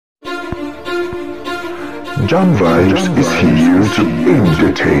John Vibes is here to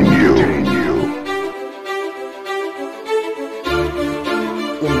entertain you.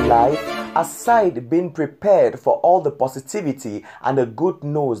 In life, aside being prepared for all the positivity and the good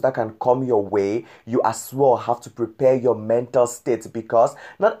news that can come your way, you as well have to prepare your mental state, because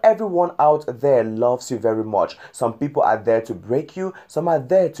not everyone out there loves you very much. Some people are there to break you, some are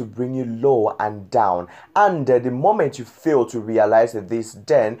there to bring you low and down. And the moment you fail to realize this,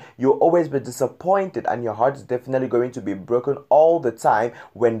 then you'll always be disappointed and your heart is definitely going to be broken all the time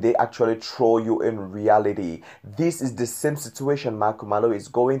when they actually throw you in reality. This is the same situation Makhumalo is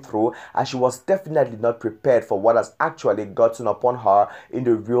going through, and she was definitely not prepared for what has actually gotten upon her in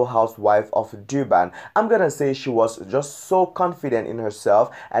the Real Housewife of Durban. I'm gonna say she was just so confident in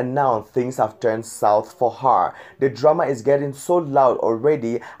herself, and now things have turned south for her. The drama is getting so loud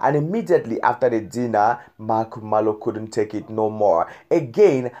already, and immediately after the dinner, Makhumalo couldn't take it no more.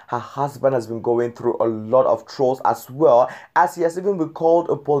 Again, her husband has been going through a lot of trolls, as well as he has even been called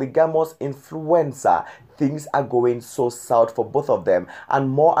a polygamous influencer. Things are going so south for both of them, and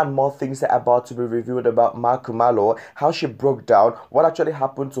more things are about to be revealed about Makhumalo, how she broke down, what actually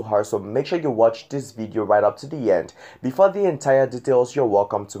happened to her. So make sure you watch this video right up to the end. Before the entire details, you're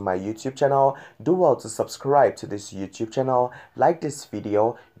welcome to my YouTube channel. Do well to subscribe to this YouTube channel, like this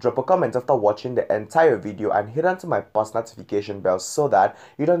video, drop a comment after watching the entire video, and hit onto my post notification bell so that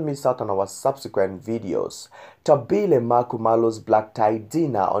you don't miss out on our subsequent videos. Tabile Makhumalo's black tie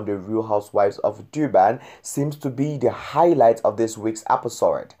dinner on the Real Housewives of Durban seems to be the highlight of this week's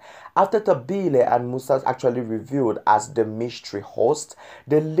episode. After Tabile and Musa actually revealed as the mystery host,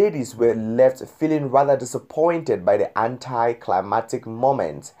 the ladies were left feeling rather disappointed by the anticlimactic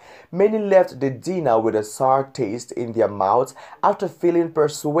moment. Many left the dinner with a sour taste in their mouths after feeling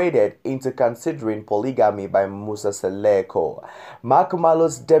persuaded into considering polygamy by Musa Mseleku.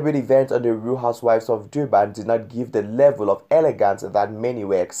 Makhumalo's debut event on the Real Housewives of Durban did not give the level of elegance that many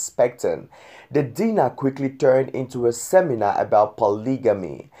were expecting. The dinner quickly turned into a seminar about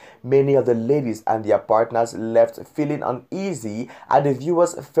polygamy. Many of the ladies and their partners left feeling uneasy, and the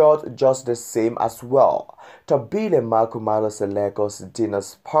viewers felt just the same as well. Tabile Makhumalo Seleku's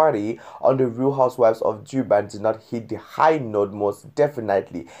dinner's party on the Real Housewives of Durban did not hit the high note, most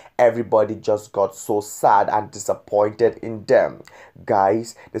definitely. Everybody just got so sad and disappointed in them.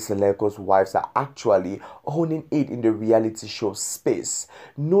 Guys, the Seleku's wives are actually owning it in the reality show space.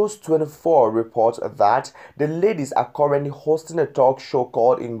 News 24 reports that the ladies are currently hosting a talk show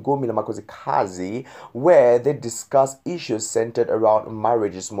called Ingomila Makozikazi, where they discuss issues centered around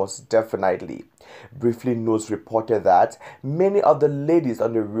marriages, most definitely. Briefly, news reported that many of the ladies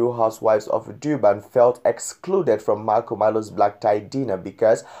on the Real Housewives of Durban felt excluded from Makhumalo's black tie dinner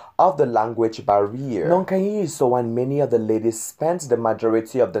because of the language barrier. Nonkanyiso and many of the ladies spent the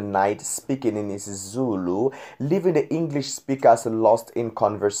majority of the night speaking in isiZulu, leaving the English speakers lost in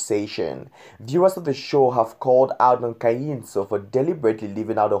conversation. Viewers of the show have called out Nonkanyiso for deliberately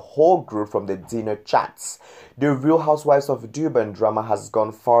leaving out the whole group from the dinner chats. The Real Housewives of Durban drama has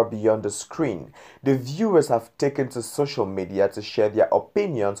gone far beyond the screen. The viewers have taken to social media to share their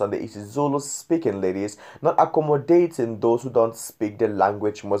opinions on the isiZulu speaking ladies not accommodating those who don't speak the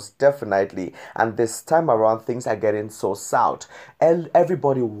language, most definitely. And this time around, things are getting so south.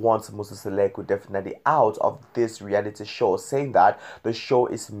 Everybody wants Musa Mseleku definitely out of this reality show, saying that the show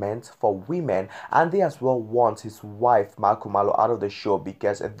is meant for women, and they as well want his wife Makhumalo out of the show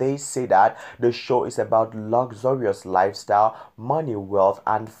because they say that the show is about luxurious lifestyle, money, wealth,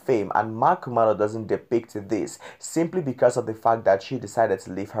 and fame. And Makhumalo doesn't depict this simply because of the fact that she decided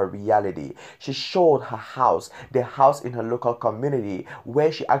to leave her reality. She showed her house, the house in her local community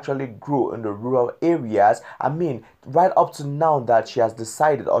where she actually grew in the rural areas. I mean, right up to now that she has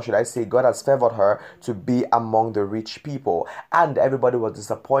decided, or should I say God has favored her to be among the rich people, and everybody was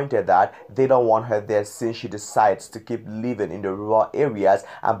disappointed that they don't want her there since she decides to keep living in the rural areas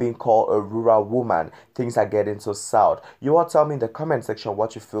and being called a rural woman. Things are getting so south. You all tell me in the comment section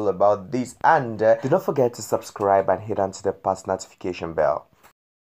what you feel about this, and do not forget to subscribe and hit onto the post notification bell.